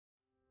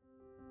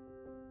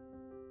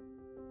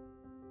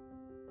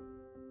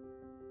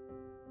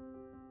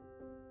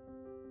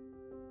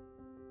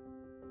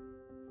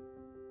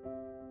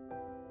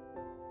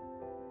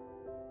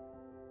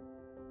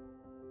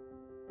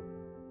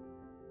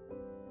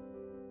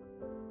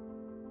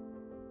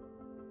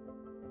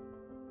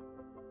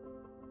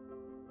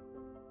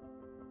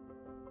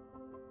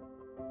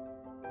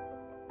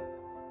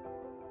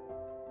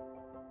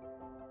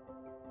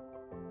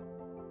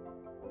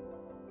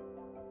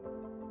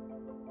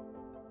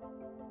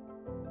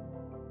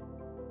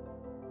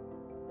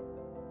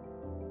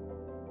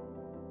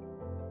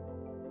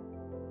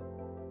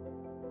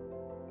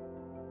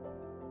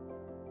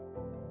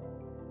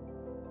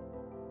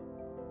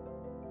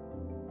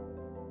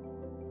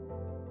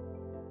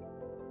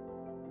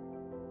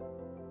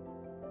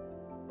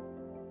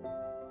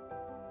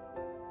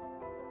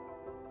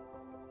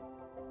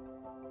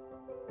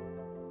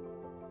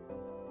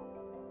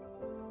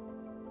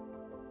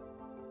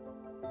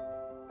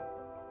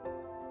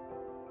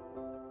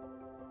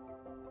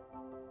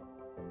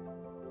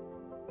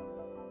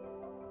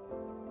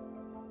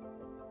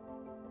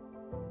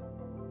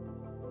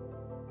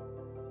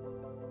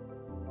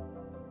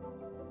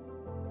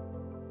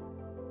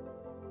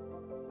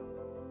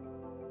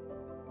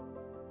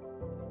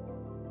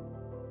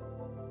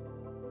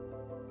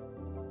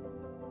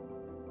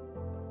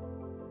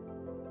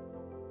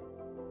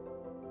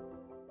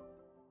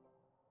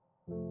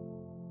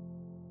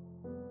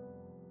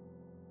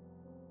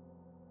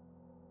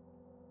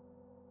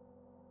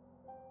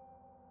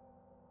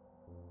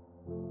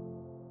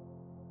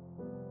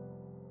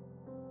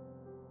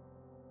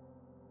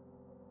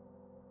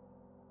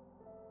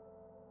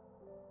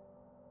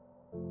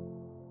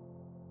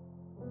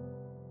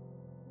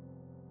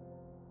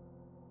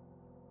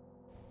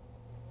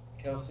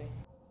Kelsi,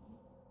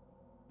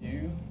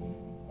 you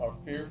are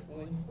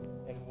fearfully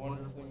and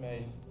wonderfully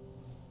made.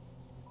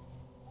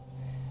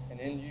 And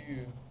in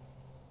you,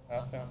 I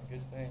found a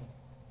good thing.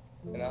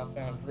 And I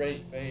found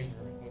great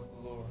favor with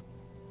the Lord.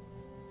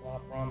 So I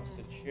promise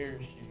to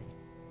cherish you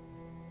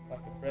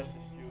like the precious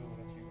jewel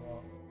that you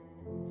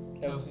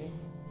are. Kelsi,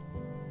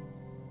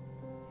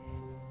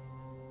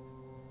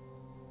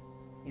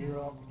 you're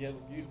altogether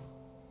beautiful.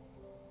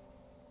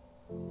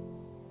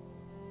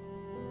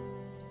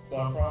 So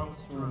I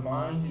promise to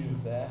remind you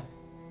of that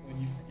when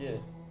you forget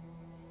it.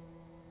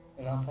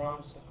 And I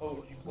promise to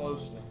hold you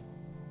closely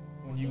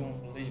when you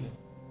won't believe it.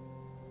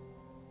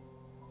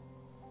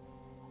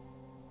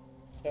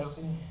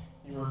 Kelsi,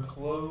 you are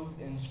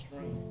clothed in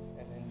strength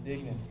and in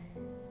dignity,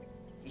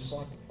 just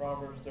like the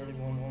Proverbs 31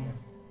 woman.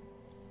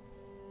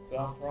 So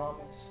I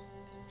promise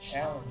to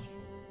challenge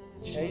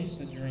you to chase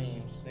the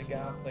dreams that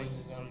God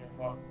places on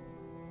your heart.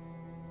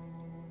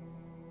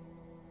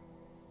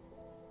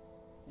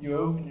 You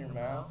open your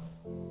mouth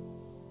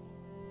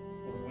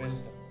with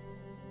wisdom,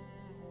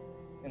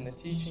 and the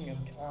teaching of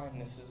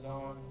kindness is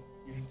on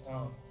your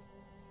tongue.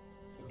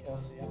 So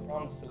Kelsi, I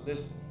promise to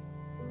listen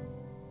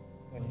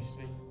when you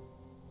speak.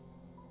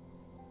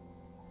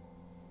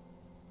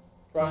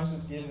 Christ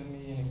has given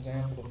me an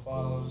example to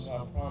follow, so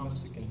I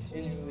promise to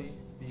continually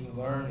be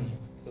learning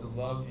to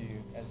love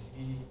you as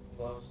He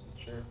loves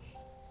the church,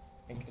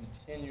 and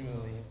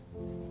continually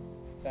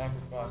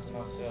sacrifice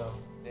myself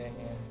day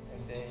in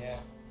and day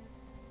out.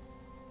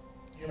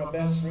 You're my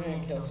best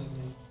friend, Kelsi,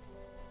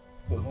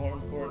 but more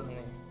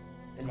importantly,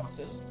 you're my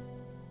sister.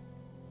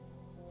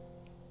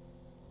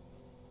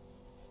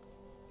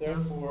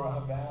 Therefore, I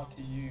vow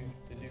to you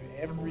to do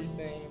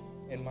everything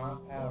in my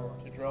power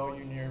to draw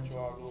you near to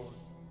our Lord,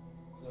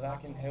 so that I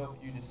can help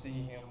you to see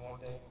Him one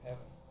day in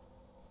heaven.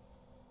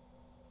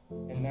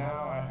 And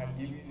now I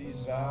give you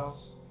these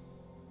vows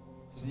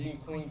so that you can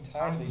cling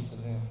tightly to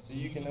them, so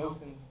you can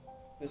open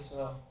this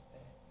up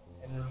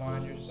and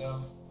remind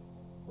yourself,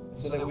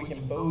 so that we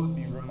can both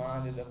be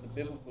reminded of the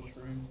biblical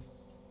truth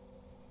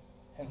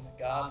and the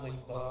godly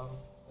love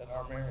that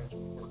our marriage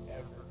will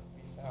forever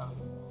be founded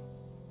on.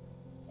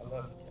 I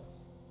love you,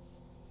 Kelsi.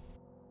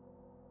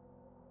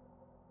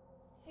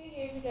 2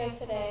 years ago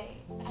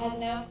today, I had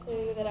no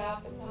clue that I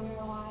would become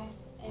your wife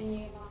and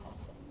you my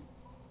husband.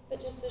 But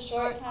just a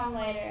short time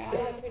later, I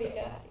had a pretty good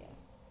idea.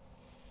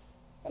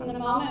 From the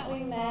moment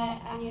we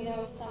met, I knew there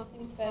was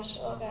something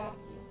special about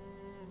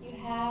you. You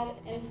had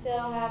and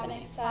still have an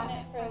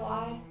excitement for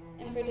life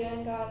and for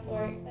doing God's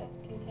work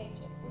that's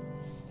contagious.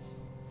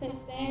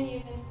 Since then,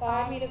 you've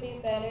inspired me to be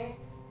better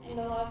and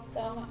to love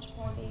so much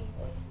more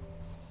deeply.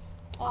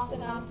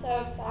 Austin, I'm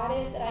so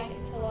excited that I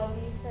get to love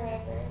you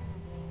forever.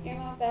 You're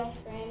my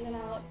best friend, and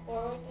I look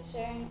forward to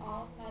sharing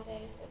all of my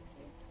days with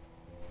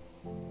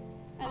you.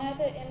 I know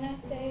that in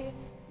those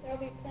days, there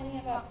will be plenty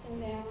of ups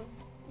and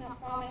downs, and I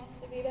promise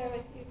to be there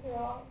with you through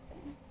all of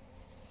them.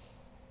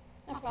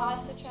 I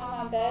promise to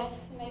try my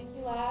best to make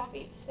you laugh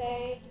each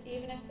day,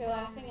 even if you're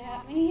laughing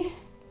at me.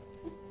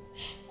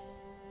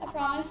 I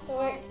promise to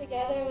work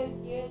together with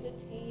you as a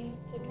team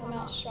to come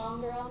out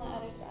stronger on the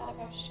other side of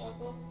our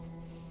struggles.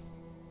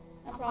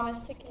 I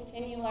promise to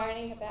continue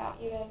learning about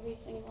you every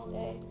single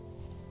day.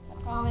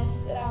 I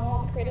promise that I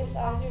won't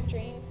criticize your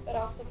dreams, but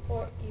I'll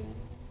support you in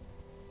them.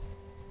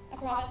 I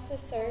promise to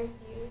serve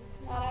you,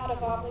 not out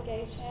of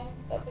obligation,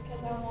 but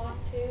because I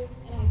want to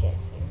and I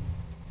get to.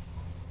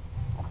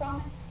 I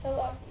promise to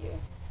love you,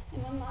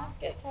 and when life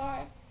gets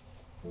hard,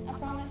 I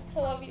promise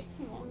to love you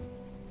some more.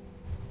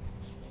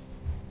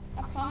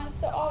 I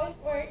promise to always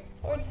work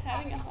towards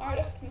having a heart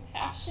of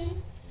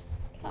compassion,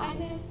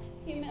 kindness,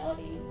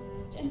 humility,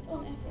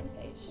 gentleness, and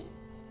patience.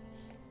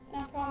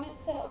 And I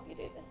promise to help you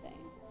do the same.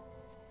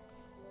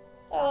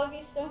 I love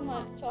you so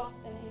much,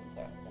 Austin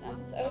Ainsworth, and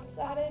I'm so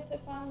excited to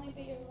finally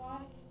be your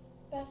wife,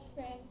 best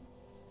friend,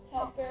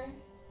 helper,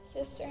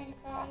 sister in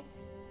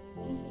Christ,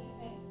 and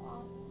teammate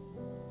on.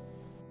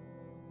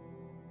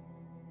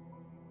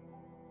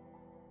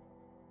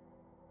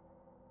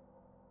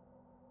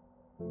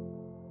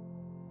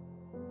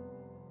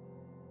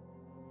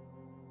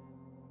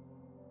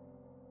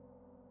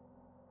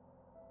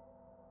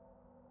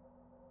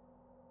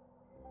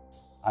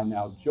 I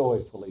now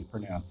joyfully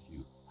pronounce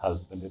you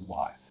husband and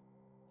wife.